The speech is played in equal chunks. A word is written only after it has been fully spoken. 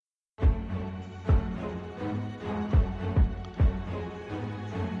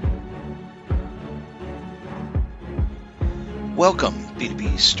Welcome,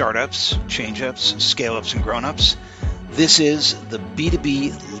 B2B startups, change-ups, scale-ups, and grown-ups. This is the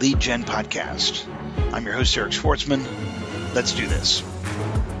B2B Lead Gen Podcast. I'm your host, Eric Schwartzman. Let's do this.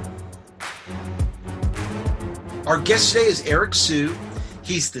 Our guest today is Eric Siu.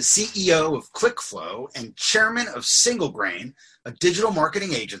 He's the CEO of ClickFlow and chairman of SingleGrain, a digital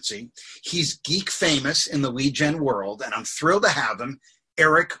marketing agency. He's geek famous in the lead gen world, and I'm thrilled to have him.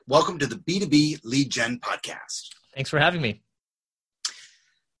 Eric, welcome to the B2B Lead Gen Podcast. Thanks for having me.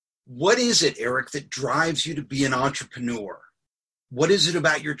 What is it, Eric, that drives you to be an entrepreneur? What is it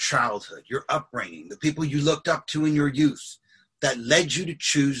about your childhood, your upbringing, the people you looked up to in your youth that led you to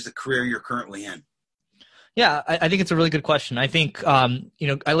choose the career you're currently in? Yeah, I think it's a really good question. I think,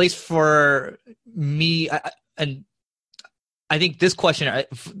 at least for me, and I think this question,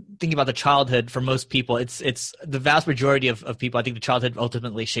 thinking about the childhood for most people, it's the vast majority of people. I think the childhood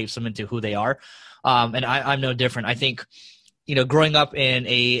ultimately shapes them into who they are. And I'm no different. I think, growing up in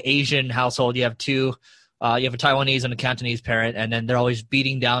a Asian household, you have a Taiwanese and a Cantonese parent, and then they're always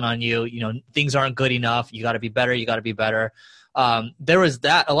beating down on you. Things aren't good enough. You got to be better. You got to be better. There was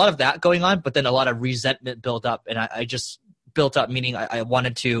a lot of that going on, but then a lot of resentment built up, and I just built up, meaning I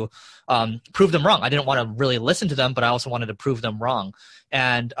wanted to prove them wrong. I didn't want to really listen to them, but I also wanted to prove them wrong.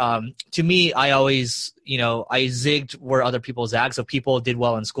 And to me, I always, I zigged where other people zagged. So people did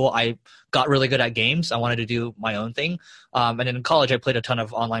well in school. I got really good at games. I wanted to do my own thing. And then in college, I played a ton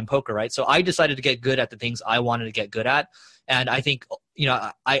of online poker, right? So I decided to get good at the things I wanted to get good at. And I think,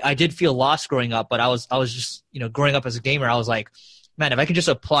 I did feel lost growing up, but I was just, growing up as a gamer, I was like, man, if I can just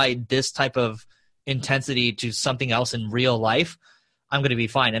apply this type of intensity to something else in real life, I'm going to be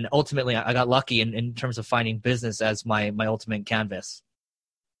fine. And ultimately, I got lucky in terms of finding business as my ultimate canvas.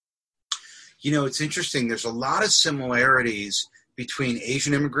 It's interesting. There's a lot of similarities between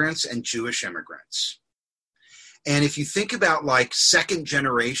Asian immigrants and Jewish immigrants. And if you think about like second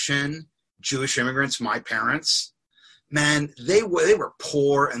generation Jewish immigrants, my parents, man, they were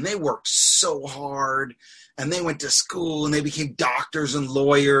poor and they worked so hard and they went to school and they became doctors and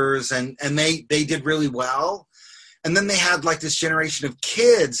lawyers and they did really well. And then they had like this generation of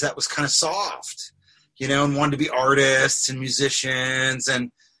kids that was kind of soft, and wanted to be artists and musicians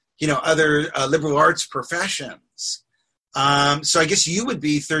and, other liberal arts professions. So I guess you would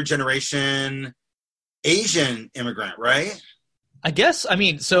be third generation Asian immigrant, right? I guess. I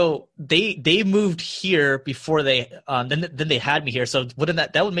mean, so they moved here before they then they had me here. So wouldn't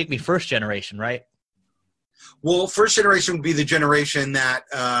that would make me first generation, right? Well, first generation would be the generation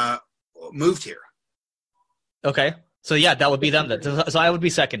that moved here. Okay. So yeah, that would be them then. So I would be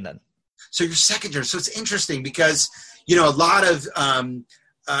second then. So you're second generation. So it's interesting because, a lot of,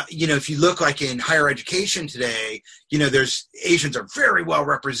 if you look like in higher education today, there's Asians are very well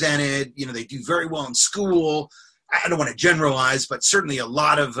represented. They do very well in school. I don't want to generalize, but certainly a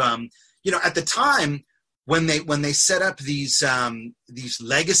lot of, at the time when they set up these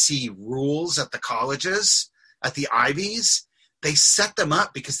legacy rules at the colleges, at the Ivies, they set them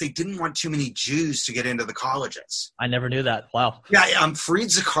up because they didn't want too many Jews to get into the colleges. I never knew that. Wow. Yeah,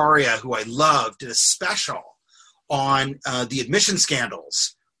 Fareed Zakaria, who I love, did a special on the admission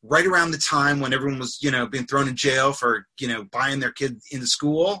scandals right around the time when everyone was, being thrown in jail for, buying their kid into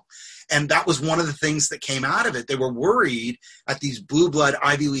school. And that was one of the things that came out of it. They were worried at these blue blood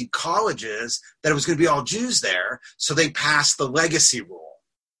Ivy League colleges that it was going to be all Jews there. So they passed the legacy rule.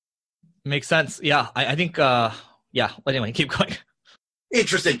 Makes sense. Yeah. I think, yeah. But anyway, keep going.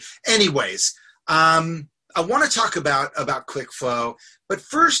 Interesting. Anyways, I want to talk about ClickFlow, but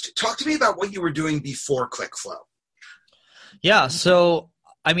first talk to me about what you were doing before ClickFlow. Yeah. So,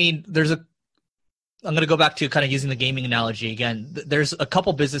 I mean, I'm going to go back to kind of using the gaming analogy again. There's a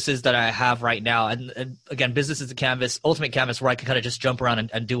couple businesses that I have right now. And again, business is a canvas, ultimate canvas where I can kind of just jump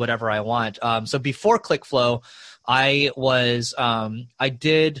around and do whatever I want. So before ClickFlow, I'm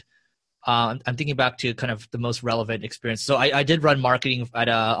thinking back to kind of the most relevant experience. So I did run marketing at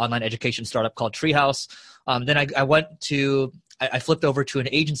an online education startup called Treehouse. Then I flipped over to an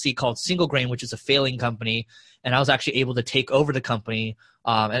agency called SingleGrain, which is a failing company. And I was actually able to take over the company.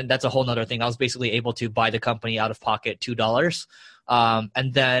 And that's a whole nother thing. I was basically able to buy the company out of pocket $2.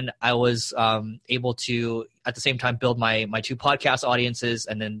 And then I was able to, at the same time, build my two podcast audiences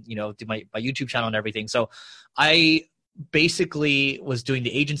and then, do my YouTube channel and everything. So I basically was doing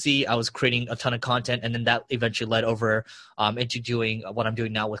the agency. I was creating a ton of content. And then that eventually led over into doing what I'm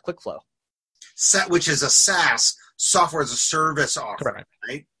doing now with ClickFlow. Which is a SaaS, software as a service offering,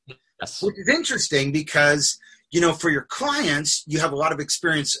 right? Yes. Which is interesting because, for your clients, you have a lot of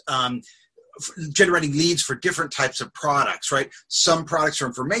experience generating leads for different types of products, right? Some products are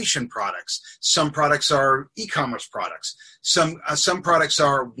information products. Some products are e-commerce products. Some products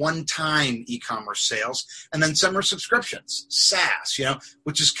are one-time e-commerce sales, and then some are subscriptions, SaaS,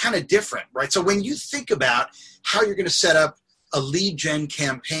 which is kind of different, right? So when you think about how you're going to set up a lead gen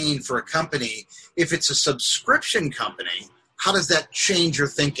campaign for a company, if it's a subscription company, how does that change your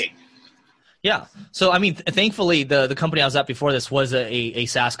thinking? Yeah. So, I mean, thankfully, the company I was at before this was a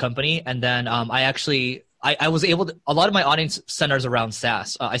SaaS company. And then I was able to, a lot of my audience centers around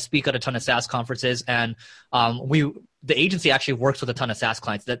SaaS. I speak at a ton of SaaS conferences, and the agency actually works with a ton of SaaS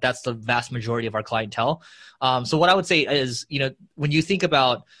clients. That's the vast majority of our clientele. So what I would say is, when you think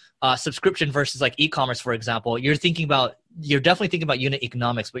about subscription versus like e-commerce, for example, you're definitely thinking about unit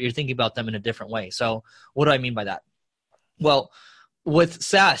economics, but you're thinking about them in a different way. So what do I mean by that? Well, with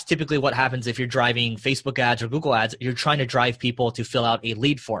SaaS, typically what happens if you're driving Facebook ads or Google ads, you're trying to drive people to fill out a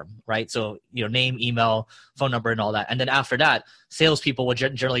lead form, right? So, name, email, phone number, and all that. And then after that, salespeople will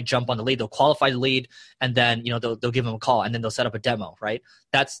generally jump on the lead. They'll qualify the lead, and then, they'll give them a call, and then they'll set up a demo, right?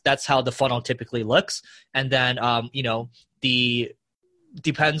 That's how the funnel typically looks. And then,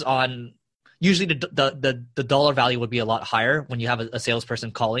 depends on, usually the dollar value would be a lot higher when you have a salesperson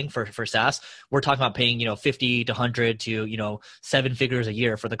calling for SaaS. We're talking about paying, 50 to 100 to, 7 figures a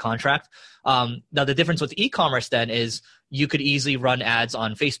year for the contract. Now the difference with e-commerce then is you could easily run ads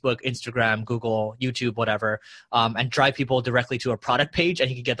on Facebook, Instagram, Google, YouTube, whatever, and drive people directly to a product page,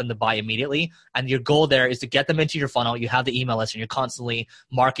 and you can get them to buy immediately. And your goal there is to get them into your funnel. You have the email list, and you're constantly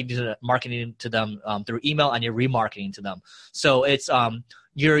marketing to them through email, and you're remarketing to them. So it's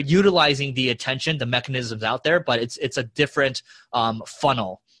you're utilizing the attention, the mechanisms out there, but it's a different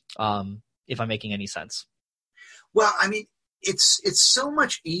funnel, if I'm making any sense. Well, I mean, it's so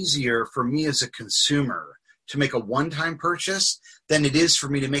much easier for me as a consumer to make a one-time purchase than it is for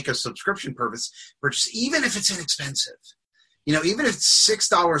me to make a subscription purchase, even if it's inexpensive. Even if it's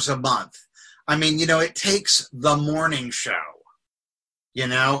 $6 a month. I mean, it takes the morning show,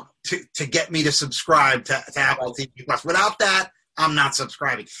 to get me to subscribe to Apple TV Plus. Without that, I'm not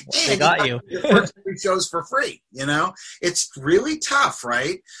subscribing. They got you. Your first 3 shows for free, It's really tough,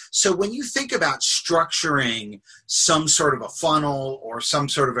 right? So when you think about structuring some sort of a funnel or some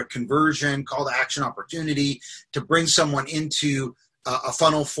sort of a conversion, call to action opportunity to bring someone into a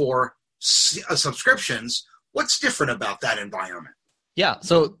funnel for subscriptions, what's different about that environment? Yeah.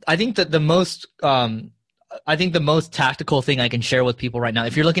 So I think that the most tactical thing I can share with people right now,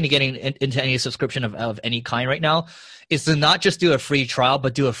 if you're looking to getting into any subscription of any kind right now, is to not just do a free trial,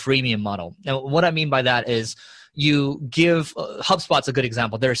 but do a freemium model. And what I mean by that is you give HubSpot's a good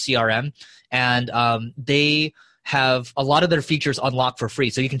example. They're a CRM, and they have a lot of their features unlocked for free.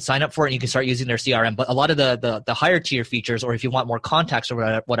 So you can sign up for it and you can start using their CRM. But a lot of the higher tier features, or if you want more contacts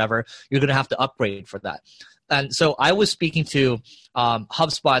or whatever, you're going to have to upgrade for that. And so I was speaking to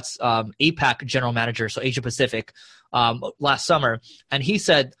HubSpot's APAC general manager, so Asia Pacific, last summer, and he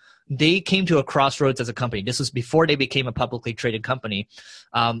said they came to a crossroads as a company. This was before they became a publicly traded company.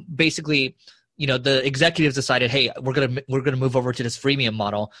 Basically, the executives decided, hey, we're gonna move over to this freemium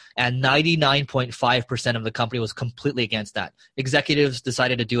model, and 99.5% of the company was completely against that. Executives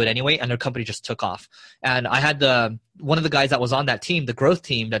decided to do it anyway, and their company just took off. And I had one of the guys that was on that team, the growth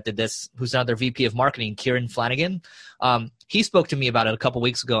team that did this, who's now their VP of marketing, Kieran Flanagan. He spoke to me about it a couple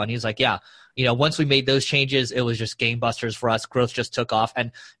weeks ago, and he's like, yeah, once we made those changes, it was just gangbusters for us. Growth just took off.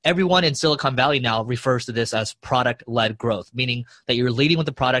 And everyone in Silicon Valley now refers to this as product-led growth, meaning that you're leading with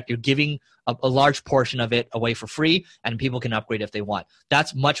the product, you're giving a large portion of it away for free, and people can upgrade if they want.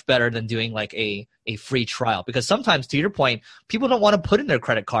 That's much better than doing like a free trial, because sometimes, to your point, people don't want to put in their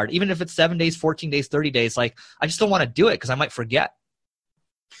credit card, even if it's 7 days, 14 days, 30 days. Like, I just don't want to do it because I might forget.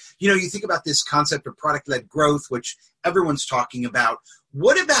 You think about this concept of product-led growth, which everyone's talking about.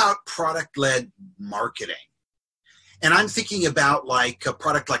 What about product-led marketing? And I'm thinking about like a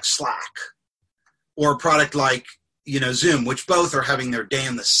product like Slack or a product like, Zoom, which both are having their day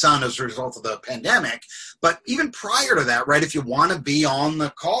in the sun as a result of the pandemic. But even prior to that, right, if you want to be on the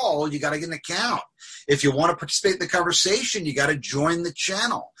call, you got to get an account. If you want to participate in the conversation, you got to join the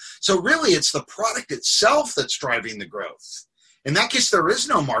channel. So really, it's the product itself that's driving the growth. In that case, there is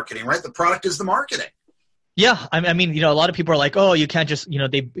no marketing, right? The product is the marketing. Yeah, I mean, a lot of people are like, oh, you can't just, you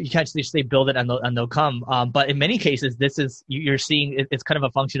can't just say build it and they'll come. But in many cases, this is, you're seeing it's kind of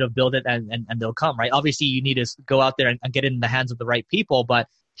a function of build it and they'll come, right? Obviously, you need to go out there and get it in the hands of the right people. But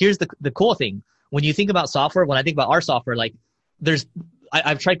here's the cool thing. When you think about software, when I think about our software, like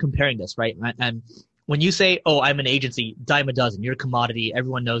I've tried comparing this, right? And when you say, "Oh, I'm an agency," dime a dozen. You're a commodity.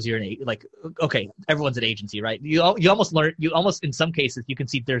 Everyone knows you're like, okay, everyone's an agency, right? You almost learn. You almost, in some cases, you can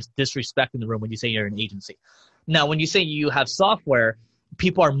see there's disrespect in the room when you say you're an agency. Now, when you say you have software,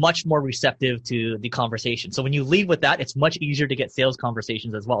 people are much more receptive to the conversation. So when you lead with that, it's much easier to get sales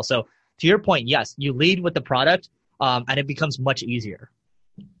conversations as well. So to your point, yes, you lead with the product, and it becomes much easier.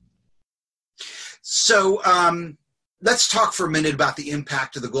 So let's talk for a minute about the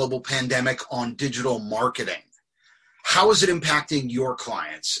impact of the global pandemic on digital marketing. How is it impacting your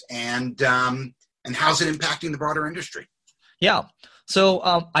clients, and how's it impacting the broader industry? Yeah.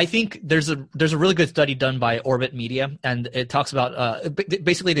 So I think there's a really good study done by Orbit Media, and it talks about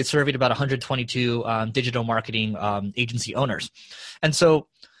basically they surveyed about 122 digital marketing agency owners. And so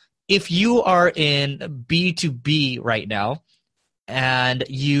if you are in B2B right now and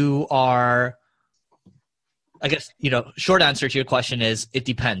you are, I guess, short answer to your question is it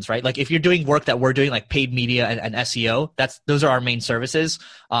depends, right? Like if you're doing work that we're doing, like paid media and SEO, those are our main services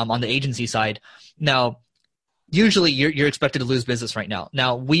on the agency side. Now, usually you're expected to lose business right now.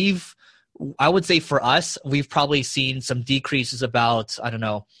 Now I would say for us, we've probably seen some decreases about, I don't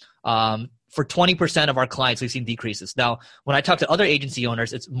know, for 20% of our clients, we've seen decreases. Now, when I talk to other agency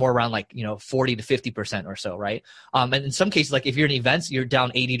owners, it's more around 40 to 50% or so, right? And in some cases, like if you're in events, you're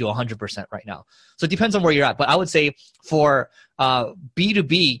down 80 to 100% right now. So it depends on where you're at. But I would say for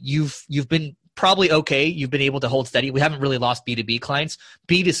B2B, you've been probably okay. You've been able to hold steady. We haven't really lost B2B clients.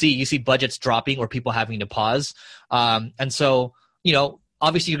 B2C, you see budgets dropping or people having to pause. And so,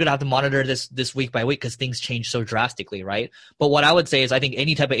 obviously you're going to have to monitor this week by week because things change so drastically, right? But what I would say is I think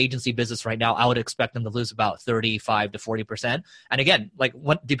any type of agency business right now, I would expect them to lose about 35 to 40%. And again,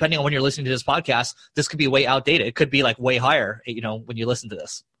 depending on when you're listening to this podcast, this could be way outdated. It could be way higher, when you listen to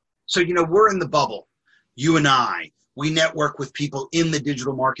this. So, we're in the bubble, you and I. We network with people in the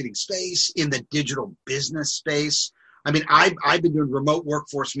digital marketing space, in the digital business space. I mean, I've been doing remote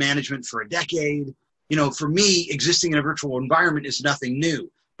workforce management for a decade. For me, existing in a virtual environment is nothing new.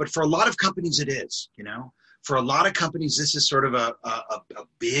 But for a lot of companies, it is. For a lot of companies, this is sort of a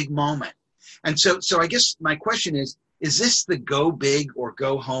big moment. And so I guess my question is this the go big or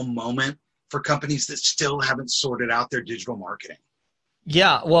go home moment for companies that still haven't sorted out their digital marketing?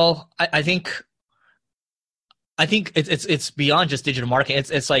 Yeah, well, I think it's beyond just digital marketing.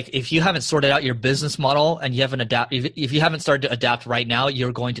 It's like if you haven't sorted out your business model and you haven't if you haven't started to adapt right now,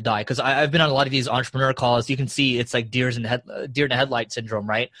 you're going to die. Because I've been on a lot of these entrepreneur calls. You can see it's like deer in the headlight syndrome,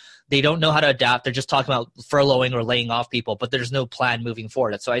 right? They don't know how to adapt. They're just talking about furloughing or laying off people, but there's no plan moving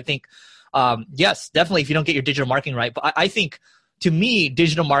forward. So I think, yes, definitely if you don't get your digital marketing right. But I think, to me,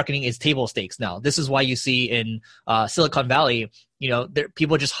 digital marketing is table stakes now. This is why you see in Silicon Valley,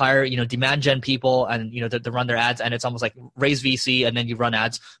 people just hire, demand gen people and, to run their ads, and it's almost like raise VC and then you run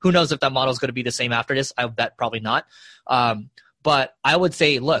ads. Who knows if that model is going to be the same after this? I bet probably not. But I would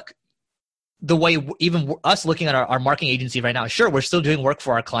say, look, the way even us looking at our marketing agency right now, sure, we're still doing work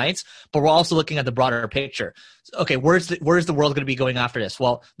for our clients, but we're also looking at the broader picture. Okay, where's the world going to be going after this?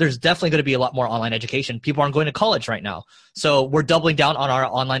 Well, there's definitely going to be a lot more online education. People aren't going to college right now. So we're doubling down on our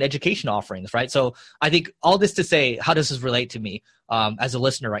online education offerings, right? So I think all this to say, how does this relate to me as a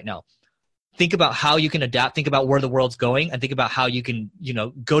listener right now? Think about how you can adapt, think about where the world's going, and think about how you can,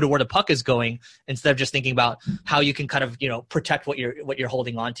 go to where the puck is going instead of just thinking about how you can kind of, protect what you're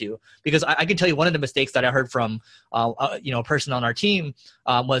holding on to. Because I can tell you one of the mistakes that I heard from, a person on our team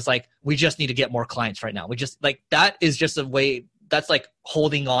was like, we just need to get more clients right now. We just that is just a way that's like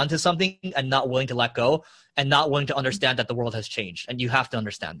holding on to something and not willing to let go and not willing to understand that the world has changed. And you have to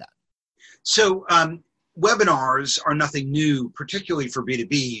understand that. So webinars are nothing new, particularly for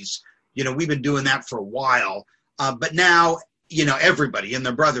B2Bs. We've been doing that for a while, but now, everybody and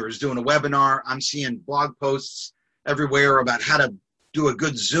their brother is doing a webinar. I'm seeing blog posts everywhere about how to do a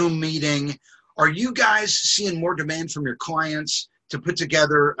good Zoom meeting. Are you guys seeing more demand from your clients to put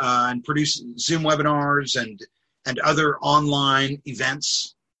together and produce Zoom webinars and other online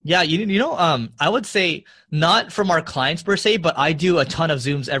events? Yeah, I would say not from our clients per se, but I do a ton of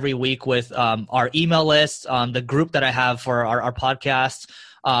Zooms every week with our email list, the group that I have for our podcast.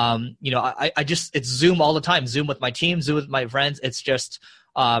 It's Zoom all the time, Zoom with my team, Zoom with my friends. It's just,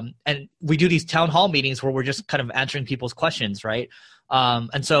 and we do these town hall meetings where we're just kind of answering people's questions. Right.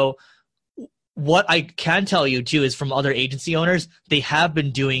 And so what I can tell you too is from other agency owners, they have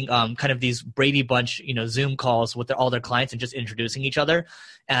been doing kind of these Brady Bunch, Zoom calls with all their clients and just introducing each other.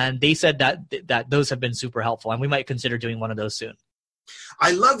 And they said that those have been super helpful, and we might consider doing one of those soon.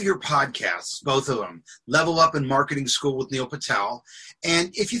 I love your podcasts, both of them, Level Up and Marketing School with Neil Patel.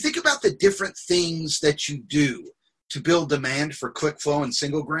 And if you think about the different things that you do to build demand for ClickFlow and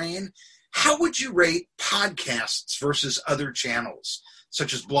Single Grain, How would you rate podcasts versus other channels,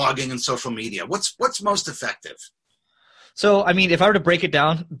 such as blogging and social media? What's most effective? So, I mean, if I were to break it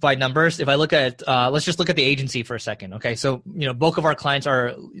down by numbers, if I look at, let's just look at the agency for a second. Okay. So, bulk of our clients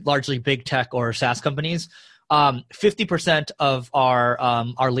are largely big tech or SaaS companies. 50% of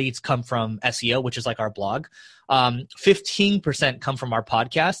our leads come from SEO, which is like our blog. 15% come from our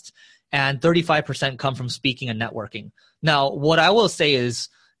podcast, and 35% come from speaking and networking. Now, what I will say is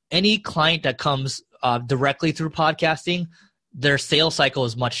any client that comes directly through podcasting, their sales cycle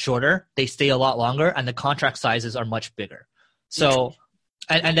is much shorter. They stay a lot longer, and the contract sizes are much bigger. So,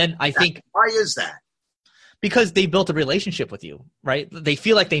 and then I think, why is that? Because they built a relationship with you, right? They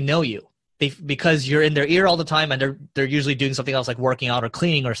feel like they know you. Because you're in their ear all the time, and they're usually doing something else like working out or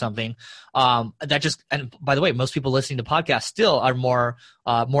cleaning or something. And by the way, most people listening to podcasts still are more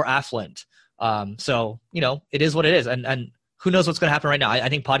affluent. So it is what it is, and who knows what's going to happen right now? I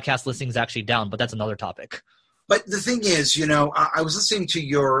think podcast listening is actually down, but that's another topic. But the thing is, I was listening to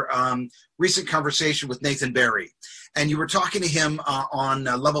your recent conversation with Nathan Barry, and you were talking to him on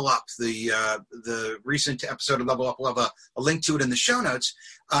Level Up, the recent episode of Level Up. We'll have a link to it in the show notes.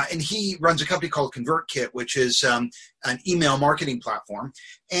 And he runs a company called ConvertKit, which is an email marketing platform.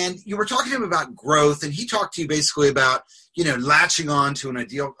 And you were talking to him about growth, and he talked to you basically about, latching on to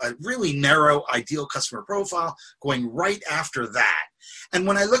a really narrow ideal customer profile, going right after that. And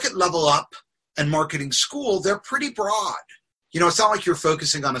when I look at Level Up and Marketing School, they're pretty broad. It's not like you're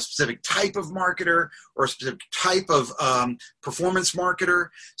focusing on a specific type of marketer or a specific type of performance marketer.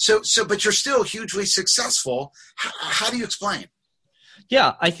 But you're still hugely successful. How do you explain?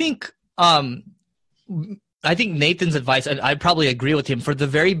 Yeah, I think Nathan's advice, and I probably agree with him. For the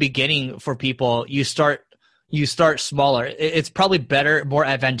very beginning, for people, you start smaller. It's probably better, more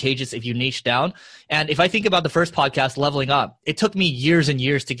advantageous if you niche down. And if I think about the first podcast, Leveling Up, it took me years and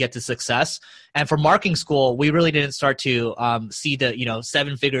years to get to success. And for Marketing School, we really didn't start to see the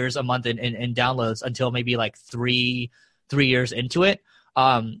 7 figures a month in downloads until maybe like three years into it.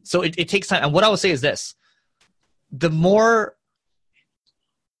 So it takes time. And what I would say is this: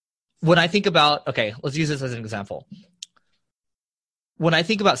 when I think about, okay, let's use this as an example. When I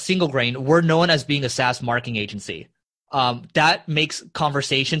think about Single Grain, we're known as being a SaaS marketing agency. That makes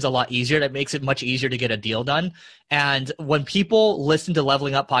conversations a lot easier. That makes it much easier to get a deal done. And when people listen to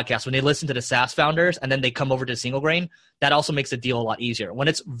Leveling Up podcasts, when they listen to the SaaS founders and then they come over to Single Grain, that also makes the deal a lot easier. When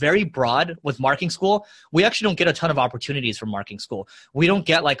it's very broad with Marketing School, we actually don't get a ton of opportunities from Marketing School. We don't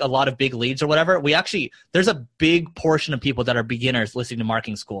get like a lot of big leads or whatever. There's a big portion of people that are beginners listening to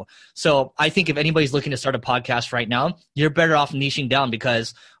Marketing School. So I think if anybody's looking to start a podcast right now, you're better off niching down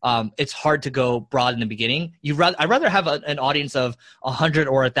because it's hard to go broad in the beginning. I'd rather have an audience of 100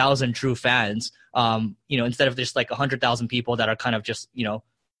 or 1,000 true fans, instead of just like 100,000 people that are kind of just,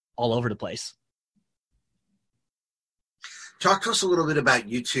 all over the place. Talk to us a little bit about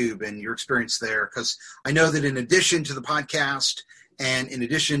YouTube and your experience there, because I know that in addition to the podcast and in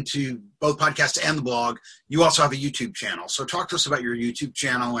addition to both podcasts and the blog, you also have a YouTube channel. So talk to us about your YouTube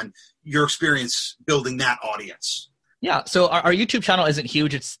channel and your experience building that audience. Yeah, so our YouTube channel isn't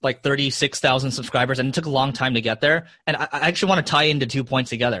huge. It's like 36,000 subscribers, and it took a long time to get there. And I actually want to tie into 2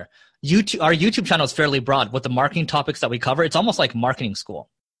 points together. Our YouTube channel is fairly broad. With the marketing topics that we cover, it's almost like Marketing School.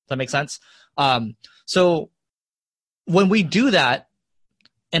 Does that make sense? So when we do that,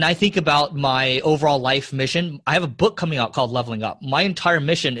 and I think about my overall life mission, I have a book coming out called Leveling Up. My entire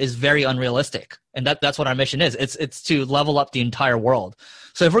mission is very unrealistic, and that's what our mission is. It's to level up the entire world.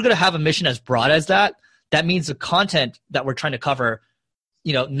 So if we're going to have a mission as broad as that, that means the content that we're trying to cover,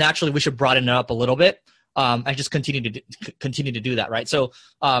 naturally we should broaden it up a little bit, and just continue to do that, right? So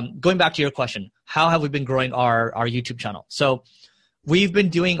going back to your question, how have we been growing our YouTube channel? So we've been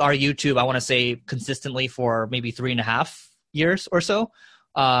doing our YouTube, I want to say, consistently for maybe 3.5 years or so.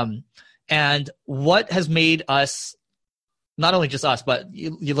 And what has made us, not only just us, but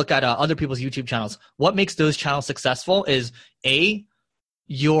you look at other people's YouTube channels, what makes those channels successful is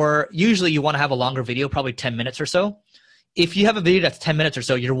usually you want to have a longer video, probably 10 minutes or so. If you have a video that's 10 minutes or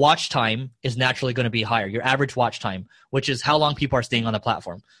so, your watch time is naturally going to be higher, your average watch time, which is how long people are staying on the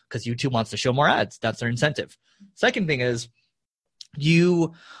platform, because YouTube wants to show more ads. That's their incentive. Second thing is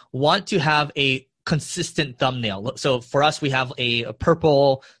you want to have a consistent thumbnail. So for us, we have a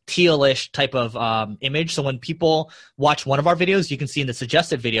purple tealish type of image. So when people watch one of our videos, you can see in the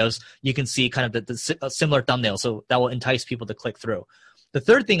suggested videos, you can see kind of the similar thumbnail. So that will entice people to click through. The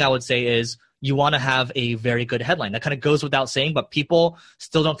third thing I would say is you want to have a very good headline. That kind of goes without saying, but people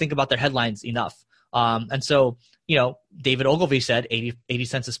still don't think about their headlines enough. And so, David Ogilvy said 80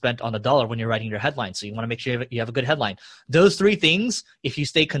 cents is spent on the dollar when you're writing your headline. So you want to make sure you have a good headline. Those three things, if you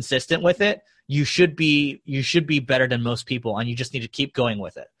stay consistent with it, you should be better than most people, and you just need to keep going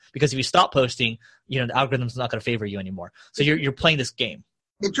with it. Because if you stop posting, the algorithm's not going to favor you anymore. So you're playing this game.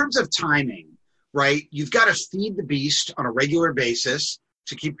 In terms of timing, right? You've got to feed the beast on a regular basis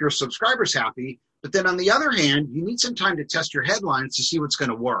to keep your subscribers happy. But then on the other hand, you need some time to test your headlines to see what's going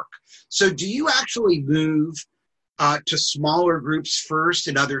to work. So do you actually move to smaller groups first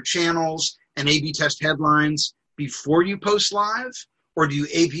in other channels and A/B test headlines before you post live? Or do you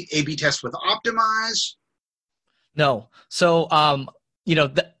A/B test with Optimize? No. So,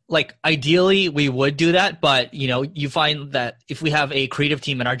 ideally we would do that, but you find that if we have a creative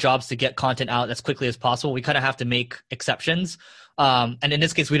team and our job's to get content out as quickly as possible, we kind of have to make exceptions. And in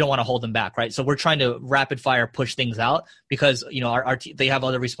this case, we don't want to hold them back, right? So we're trying to rapid fire push things out because, they have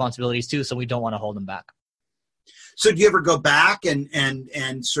other responsibilities too. So we don't want to hold them back. So do you ever go back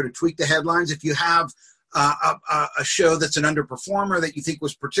and sort of tweak the headlines? If you have a show that's an underperformer that you think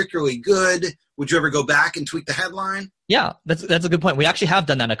was particularly good, would you ever go back and tweak the headline? Yeah, that's a good point. We actually have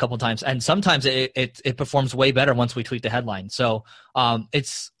done that a couple of times, and sometimes it performs way better once we tweak the headline. So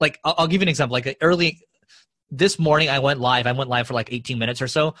it's like, I'll give you an example. Like this morning I went live for like 18 minutes or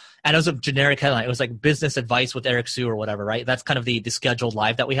so, and it was a generic headline. It was like business advice with Eric Sue or whatever, right? That's kind of the scheduled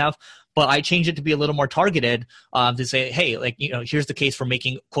live that we have. But I changed it to be a little more targeted to say, hey, here's the case for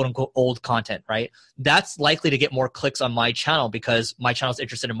making quote unquote old content, right? That's likely to get more clicks on my channel because my channel is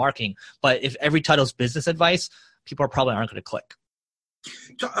interested in marketing. But if every title is business advice, people probably aren't going to click.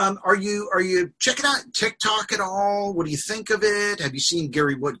 Are you checking out TikTok at all? What do you think of it? Have you seen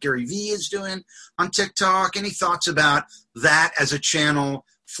what Gary Vee is doing on TikTok? Any thoughts about that as a channel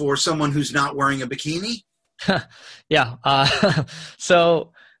for someone who's not wearing a bikini? Yeah.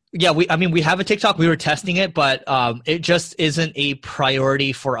 So yeah, we have a TikTok. We were testing it, but it just isn't a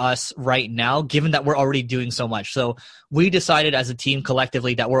priority for us right now, given that we're already doing so much. So we decided as a team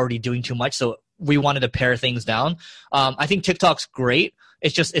collectively that we're already doing too much. So we wanted to pare things down. I think TikTok's great.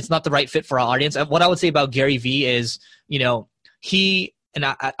 It's not the right fit for our audience. What I would say about Gary Vee is, he and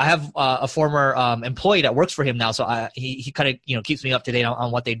I have a former employee that works for him now, so he kind of keeps me up to date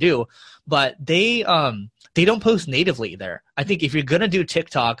on what they do. But they don't post natively there. I think if you're gonna do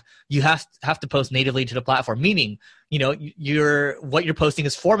TikTok, you have to post natively to the platform. Meaning, what you're posting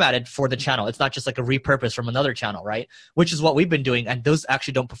is formatted for the channel. It's not just like a repurpose from another channel, right? Which is what we've been doing, and those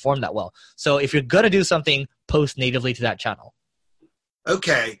actually don't perform that well. So if you're gonna do something, post natively to that channel.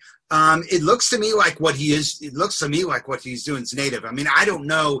 Okay. It looks to me like what he's doing is native. I mean, I don't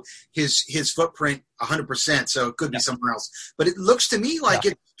know his footprint 100%, so it could be somewhere else. But it looks to me like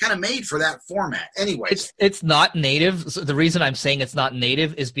it's kind of made for that format. Anyway, it's not native. So the reason I'm saying it's not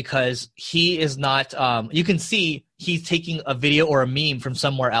native is because he is not. You can see he's taking a video or a meme from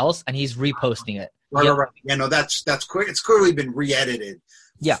somewhere else and he's reposting it. Right. Yeah, no, that's quick. It's clearly been re-edited.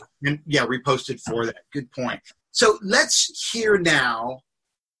 Yeah. And reposted for that. Good point. So let's hear now.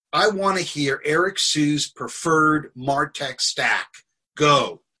 I want to hear Eric Sue's preferred MarTech stack.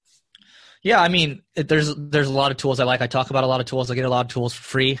 Go. Yeah, I mean, there's a lot of tools I like. I talk about a lot of tools. I get a lot of tools for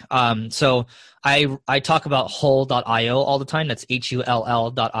free. So I talk about Hull.io all the time. That's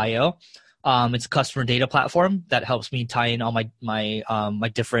HULL.io. It's a customer data platform that helps me tie in all my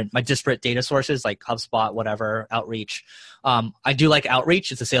disparate data sources like HubSpot, whatever, Outreach. I do like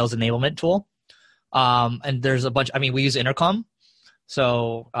Outreach. It's a sales enablement tool. And there's a bunch. I mean, we use Intercom.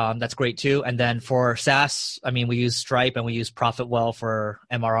 So that's great too. And then for SaaS, I mean, we use Stripe and we use Profitwell for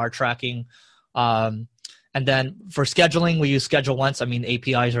MRR tracking. And then for scheduling, we use Schedule Once. I mean,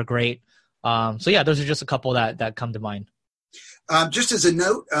 APIs are great. So yeah, those are just a couple that come to mind. Just as a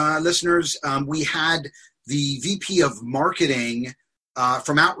note, listeners, we had the VP of Marketing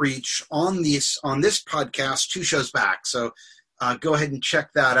from Outreach on this podcast 2 shows back. So go ahead and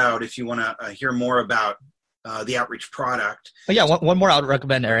check that out if you want to hear more about the Outreach product. Oh, yeah, one more I would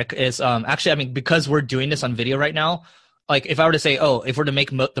recommend, Eric, is actually, I mean, because we're doing this on video right now, like if I were to say, if we're to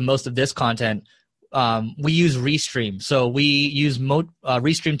make the most of this content, we use Restream. So we use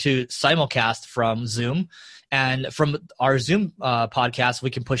Restream to simulcast from Zoom. And from our Zoom podcast,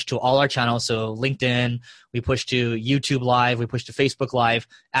 we can push to all our channels. So LinkedIn, we push to YouTube Live, we push to Facebook Live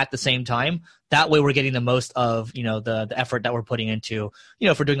at the same time. That way we're getting the most of, the effort that we're putting into,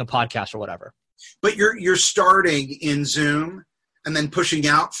 if we're doing a podcast or whatever. But you're starting in Zoom and then pushing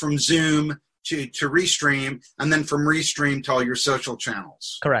out from Zoom to Restream and then from Restream to all your social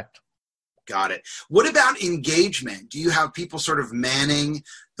channels. Correct. Got it. What about engagement? Do you have people sort of manning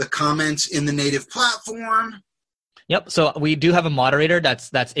the comments in the native platform? Yep. So we do have a moderator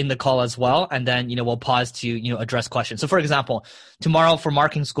that's in the call as well. And then, we'll pause to, address questions. So for example, tomorrow for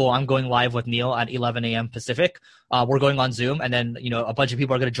Marketing School, I'm going live with Neil at 11 a.m. Pacific. We're going on Zoom, and then, a bunch of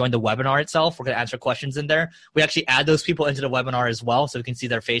people are going to join the webinar itself. We're going to answer questions in there. We actually add those people into the webinar as well, so we can see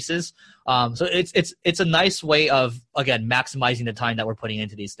their faces. So it's a nice way of, again, maximizing the time that we're putting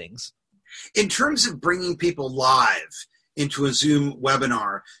into these things. In terms of bringing people live into a Zoom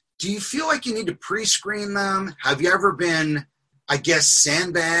webinar, do you feel like you need to pre-screen them? Have you ever been, I guess,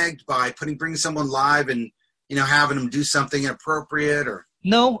 sandbagged by bringing someone live and, having them do something inappropriate or?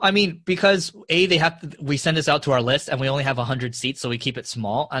 No, I mean, because we send this out to our list and we only have 100 seats, so we keep it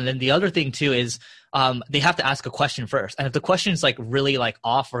small. And then the other thing too is they have to ask a question first. And if the question is like really like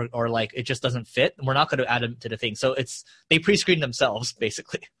off or like it just doesn't fit, we're not going to add them to the thing. So they pre-screen themselves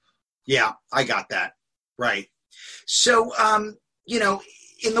basically. Yeah, I got that. Right. So,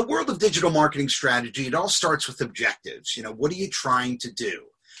 in the world of digital marketing strategy, it all starts with objectives. What are you trying to do?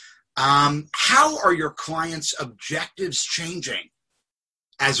 How are your clients' objectives changing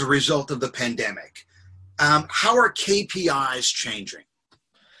as a result of the pandemic? How are KPIs changing?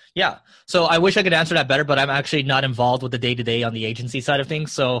 Yeah. So I wish I could answer that better, but I'm actually not involved with the day-to-day on the agency side of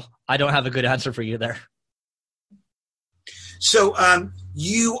things. So I don't have a good answer for you there. So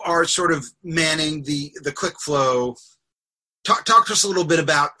you are sort of manning the ClickFlow. Talk to us a little bit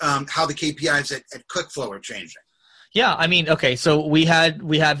about how the KPIs at ClickFlow are changing. Yeah, I mean, okay, so we have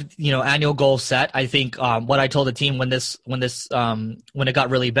annual goals set. I think what I told the team when it got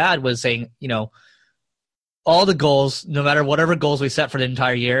really bad was saying, all the goals, no matter whatever goals we set for the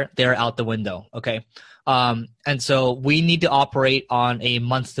entire year, they're out the window. Okay. And so we need to operate on a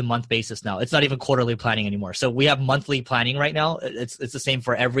month-to-month basis now. It's not even quarterly planning anymore. So we have monthly planning right now. It's the same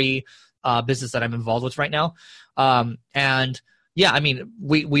for every business that I'm involved with right now. And yeah, I mean,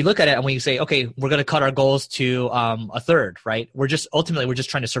 we look at it and we say, okay, we're going to cut our goals to a third, right? We're just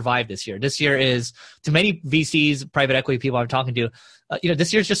trying to survive this year. This year is, to many VCs, private equity people I'm talking to,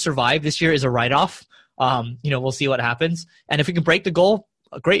 this year's just survive. This year is a write-off. We'll see what happens. And if we can break the goal,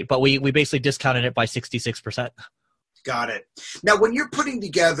 great. But we basically discounted it by 66%. Got it. Now, when you're putting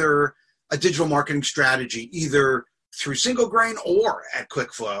together a digital marketing strategy, either through Single Grain or at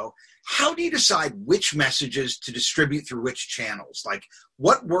ClickFlow, how do you decide which messages to distribute through which channels? Like,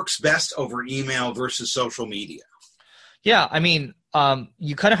 what works best over email versus social media? Yeah, I mean,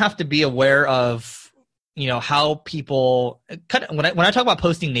 you kind of have to be aware of, how people when I talk about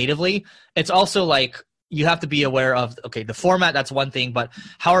posting natively, it's also like you have to be aware of, okay, the format, that's one thing, but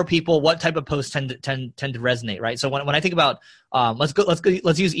how are people, what type of posts tend to resonate, right? So when I think about,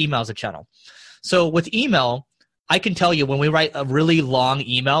 let's use email as a channel. So with email, I can tell you when we write a really long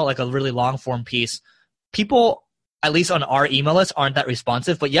email, like a really long form piece, people, at least on our email list, aren't that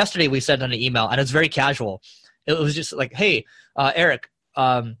responsive. But yesterday we sent an email and it's very casual. It was just like, hey, Eric,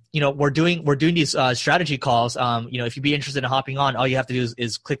 we're doing these strategy calls. If you'd be interested in hopping on, all you have to do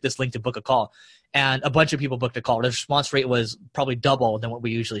is click this link to book a call. And a bunch of people booked a call. The response rate was probably double than what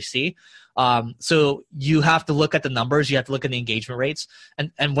we usually see. So you have to look at the numbers. You have to look at the engagement rates.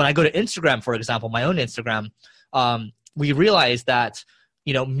 And when I go to Instagram, for example, my own Instagram, we realized that,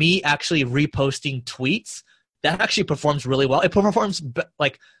 me actually reposting tweets, that actually performs really well. It performs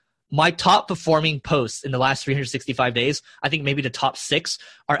like my top performing posts in the last 365 days. I think maybe the top 6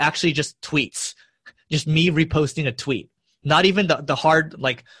 are actually just tweets, just me reposting a tweet, not even the hard,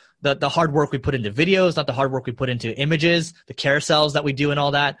 like the hard work we put into videos, not the hard work we put into images, the carousels that we do and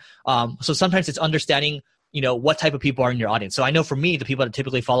all that. So sometimes it's understanding, what type of people are in your audience. So I know for me, the people that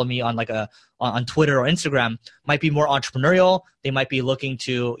typically follow me on on Twitter or Instagram might be more entrepreneurial. They might be looking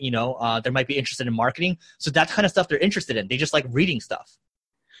to, they might be interested in marketing. So that kind of stuff they're interested in. They just like reading stuff.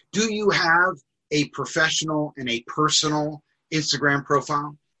 Do you have a professional and a personal Instagram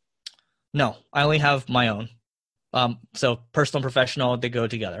profile? No, I only have my own. So personal and professional, they go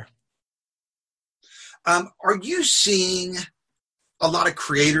together. Are you seeing a lot of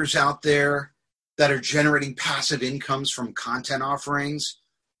creators out there that are generating passive incomes from content offerings,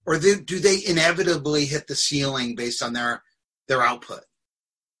 or do they inevitably hit the ceiling based on their output?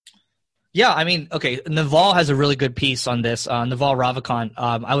 Yeah, I mean, okay, Naval has a really good piece on this. Naval Ravikant,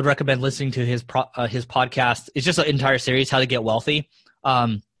 I would recommend listening to his podcast. It's just an entire series, How to Get Wealthy.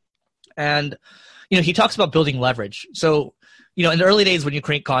 And he talks about building leverage. So, in the early days when you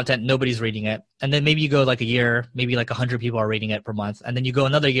create content, nobody's reading it. And then maybe you go like a year, maybe like 100 people are reading it per month. And then you go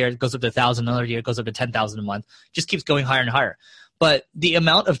another year, it goes up to 1,000, another year, it goes up to 10,000 a month. It just keeps going higher and higher. but the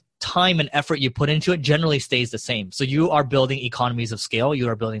amount of time and effort you put into it generally stays the same. So you are building economies of scale. You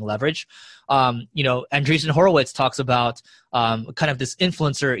are building leverage. Andreessen Horowitz talks about kind of this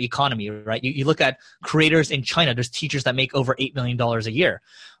influencer economy, right? You look at creators in China. There's teachers that make over $8 million a year.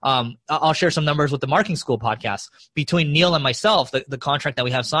 I'll share some numbers with the Marketing School podcast. Between Neil and myself, the contract that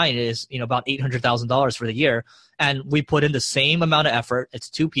we have signed is about $800,000 for the year, and we put in the same amount of effort. It's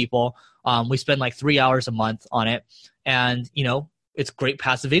 2 people. We spend like 3 hours a month on it, and it's great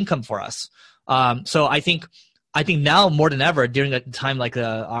passive income for us. So I think now more than ever during a time like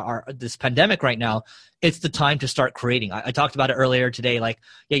this pandemic right now, it's the time to start creating. I talked about it earlier today. Like,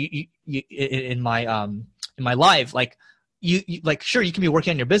 you in my live, like you like, sure, you can be working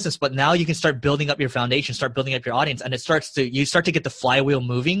on your business, but now you can start building up your foundation, start building up your audience, and you start to get the flywheel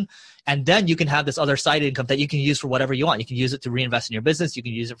moving, and then you can have this other side income that you can use for whatever you want. You can use it to reinvest in your business. You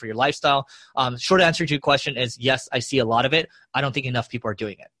can use it for your lifestyle. Short answer to your question is yes, I see a lot of it. I don't think enough people are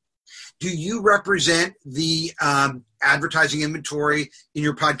doing it. Do you represent the advertising inventory in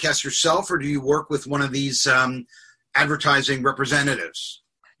your podcast yourself, or do you work with one of these advertising representatives?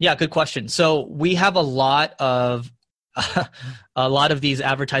 Yeah, good question. So we have a lot of these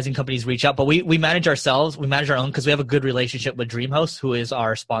advertising companies reach out, but we manage ourselves. We manage our own because we have a good relationship with DreamHost, who is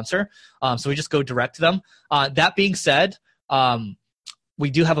our sponsor. So we just go direct to them. That being said, we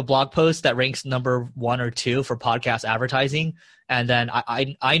do have a blog post that ranks number 1 or 2 for podcast advertising. And then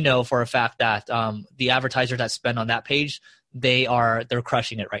I know for a fact that the advertisers that spend on that page, they're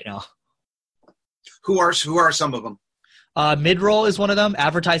crushing it right now. Who are some of them? Midroll is one of them.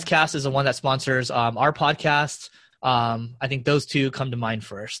 AdvertiseCast is the one that sponsors our podcast. I think those 2 come to mind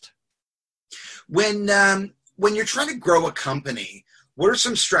first. When you're trying to grow a company, what are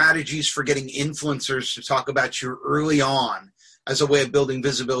some strategies for getting influencers to talk about you early on as a way of building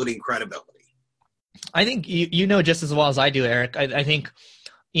visibility and credibility? I think you know just as well as I do, Eric. I think,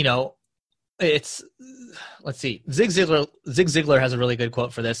 it's, let's see, Zig Ziglar has a really good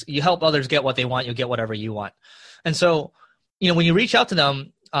quote for this. You help others get what they want, you'll get whatever you want. And so, when you reach out to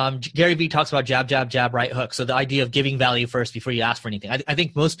them, Gary Vee talks about jab, jab, jab, right hook. So the idea of giving value first before you ask for anything. I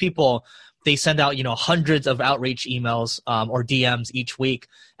think most people, they send out, hundreds of outreach emails or DMs each week,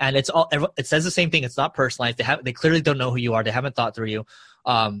 and it says the same thing. It's not personalized. They clearly don't know who you are. They haven't thought through you.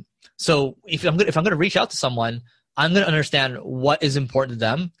 So if I'm going to reach out to someone, I'm going to understand what is important to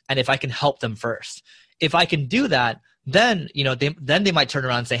them and if I can help them first. If I can do that, then they might turn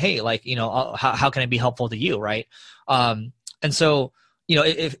around and say, hey, like, how can I be helpful to you, right? And so,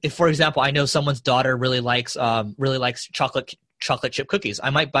 if for example, I know someone's daughter really likes chocolate chip cookies, I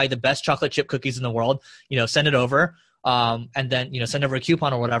might buy the best chocolate chip cookies in the world, send it over, and then send over a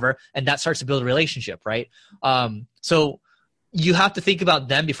coupon or whatever, and that starts to build a relationship, right? So you have to think about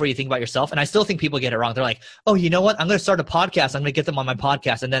them before you think about yourself. And I still think people get it wrong. They're like, oh, you know what? I'm going to start a podcast. I'm going to get them on my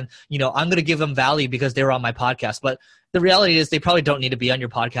podcast. And then, I'm going to give them value because they were on my podcast. But the reality is they probably don't need to be on your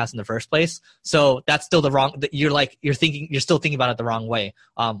podcast in the first place. So that's still the wrong, you're still thinking about it the wrong way.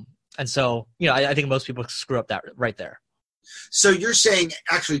 And so, I think most people screw up that right there. So you're saying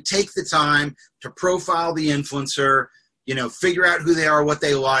actually take the time to profile the influencer, figure out who they are, what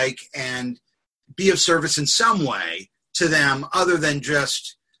they like, and be of service in some way to them other than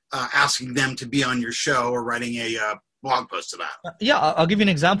just asking them to be on your show or writing a blog post about it. Yeah, I'll give you an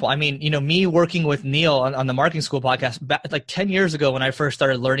example. I mean, me working with Neil on the Marketing School podcast, back, like 10 years ago when I first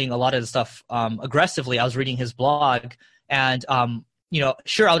started learning a lot of the stuff aggressively, I was reading his blog and,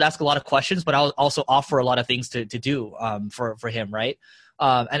 sure, I would ask a lot of questions, but I would also offer a lot of things to do for him, right?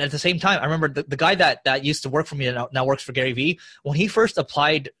 And at the same time, I remember the guy that used to work for me and now works for Gary Vee, when he first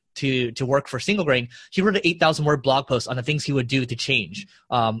applied to work for Single Grain, he wrote an 8,000 word blog post on the things he would do to change,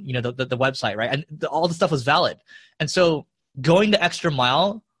 the website, right? And all the stuff was valid. And so going the extra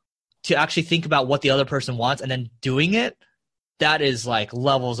mile to actually think about what the other person wants and then doing it, that is like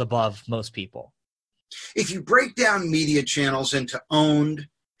levels above most people. If you break down media channels into owned,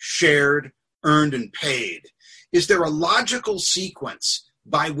 shared, earned, and paid, is there a logical sequence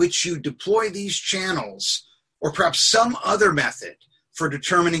by which you deploy these channels, or perhaps some other method for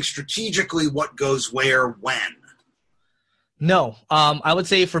determining strategically what goes where, when? No. I would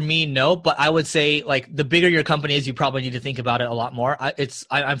say for me, no. But I would say, like, the bigger your company is, you probably need to think about it a lot more.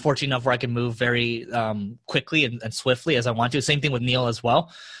 I'm fortunate enough where I can move very quickly and swiftly as I want to. Same thing with Neil as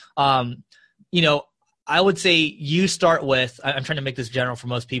well. I would say you start with, I'm trying to make this general for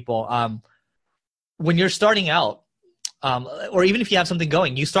most people. When you're starting out, or even if you have something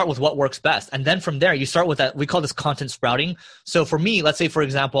going, you start with what works best. And then from there, you start with that. We call this content sprouting. So for me, let's say, for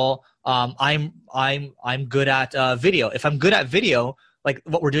example, I'm good at video. If I'm good at video, like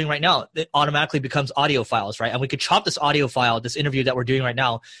what we're doing right now, it automatically becomes audio files, right? And we could chop this audio file, this interview that we're doing right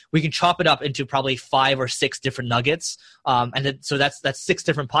now, we can chop it up into probably 5 or 6 different nuggets. So that's 6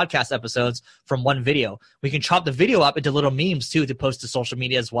 different podcast episodes from one video. We can chop the video up into little memes too to post to social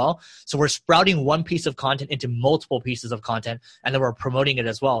media as well. So we're sprouting one piece of content into multiple pieces of content, and then we're promoting it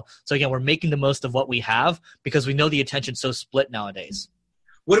as well. So again, we're making the most of what we have because we know the attention's so split nowadays.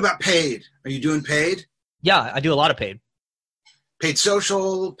 What about paid? Are you doing paid? Yeah, I do a lot of paid. Paid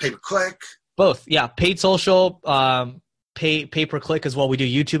social, pay per click? Both, yeah. Paid social, pay per click as well. We do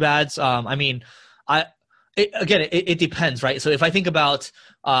YouTube ads. It depends, right? So if I think about,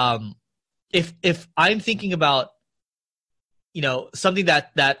 if I'm thinking about, something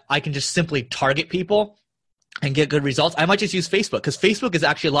that I can just simply target people and get good results, I might just use Facebook, because Facebook is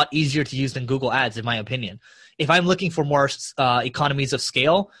actually a lot easier to use than Google Ads, in my opinion. If I'm looking for more economies of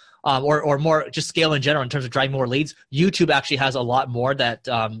scale, or more just scale in general in terms of driving more leads, YouTube actually has a lot more that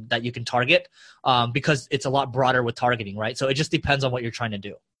you can target because it's a lot broader with targeting, right? So it just depends on what you're trying to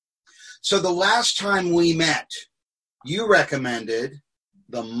do. So the last time we met, you recommended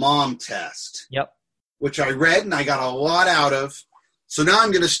the mom test. Yep. Which I read and I got a lot out of. So now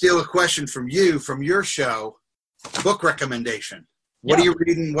I'm going to steal a question from you, from your show, book recommendation. What are you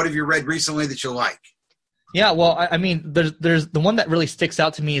reading? What have you read recently that you like? Yeah, well, I mean, there's the one that really sticks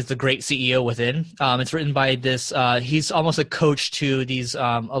out to me is The Great CEO Within. It's written by this. He's almost a coach to these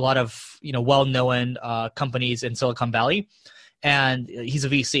a lot of well-known companies in Silicon Valley, and he's a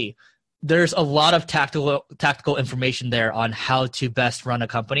VC. There's a lot of tactical information there on how to best run a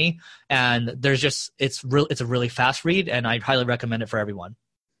company, and it's a really fast read, and I'd highly recommend it for everyone.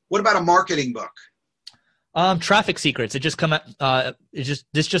 What about a marketing book? Traffic Secrets. This just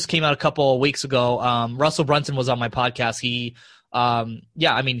came out a couple of weeks ago. Russell Brunson was on my podcast. He's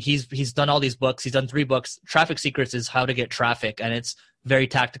done all these books. He's done 3 books. Traffic Secrets is how to get traffic, and it's very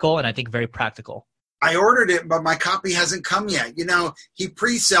tactical and I think very practical. I ordered it, but my copy hasn't come yet. He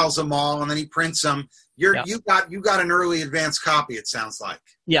pre-sells them all and then he prints them. You got an early advance copy, it sounds like.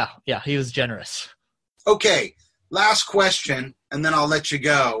 Yeah, he was generous. Okay, last question, and then I'll let you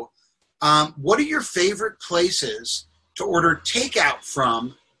go. What are your favorite places to order takeout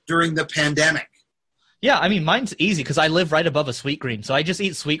from during the pandemic? Yeah, I mean, mine's easy because I live right above a Sweetgreen, so I just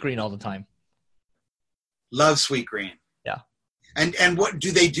eat Sweetgreen all the time. Love Sweetgreen. Yeah. And what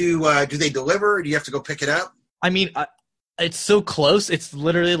do they do? Do they deliver, or do you have to go pick it up? I mean, it's so close. It's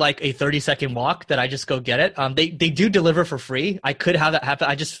literally like a 30-second walk that I just go get it. They do deliver for free. I could have that happen.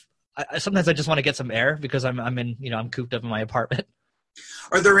 Sometimes I just want to get some air because I'm cooped up in my apartment.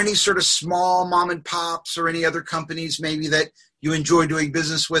 Are there any sort of small mom and pops or any other companies maybe that you enjoy doing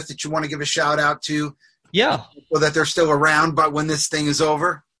business with that you want to give a shout out to? Yeah. So that they're still around, but when this thing is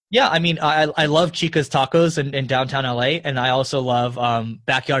over? Yeah, I mean, I love Chica's Tacos in downtown LA, and I also love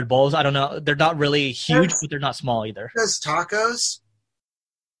Backyard Bowls. I don't know. They're not really huge, but they're not small either. Chica's Tacos?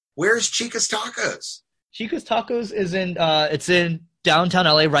 Where's Chica's Tacos? Chica's Tacos is in downtown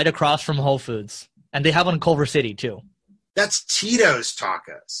LA right across from Whole Foods. And they have one in Culver City too. That's Tito's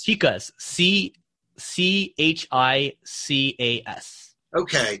Tacos. Chica's. CHICAS.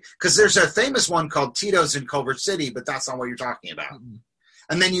 Okay, because there's a famous one called Tito's in Culver City, but that's not what you're talking about. Mm-hmm.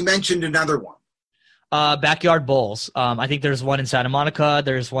 And then you mentioned another one. Backyard Bowls. I think there's one in Santa Monica,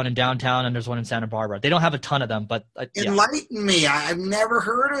 there's one in downtown, and there's one in Santa Barbara. They don't have a ton of them, but enlighten me. I've never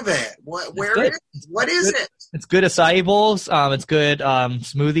heard of it. What is it? It's good acai bowls. It's good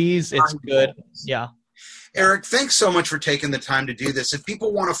smoothies. It's good. Yeah. Eric, thanks so much for taking the time to do this. If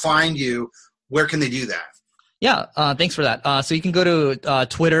people want to find you, where can they do that? Yeah, thanks for that. So you can go to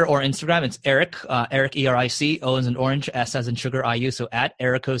Twitter or Instagram. It's Eric, Eric, ERIC, O as in orange, S as in sugar, IU, so at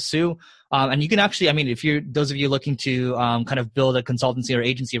EricoSue. And you can actually, I mean, if you're, those of you looking to kind of build a consultancy or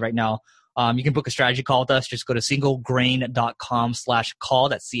agency right now, you can book a strategy call with us. Just go to singlegrain.com/call,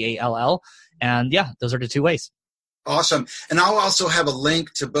 that's CALL. And yeah, those are the 2 ways. Awesome. And I'll also have a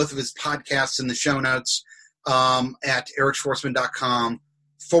link to both of his podcasts in the show notes at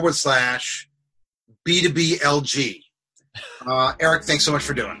ericschwartzman.com/B2BLG. Eric, thanks so much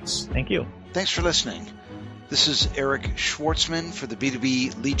for doing this. Thank you. Thanks for listening. This is Eric Schwartzman for the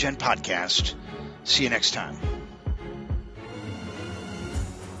B2B Lead Gen Podcast. See you next time.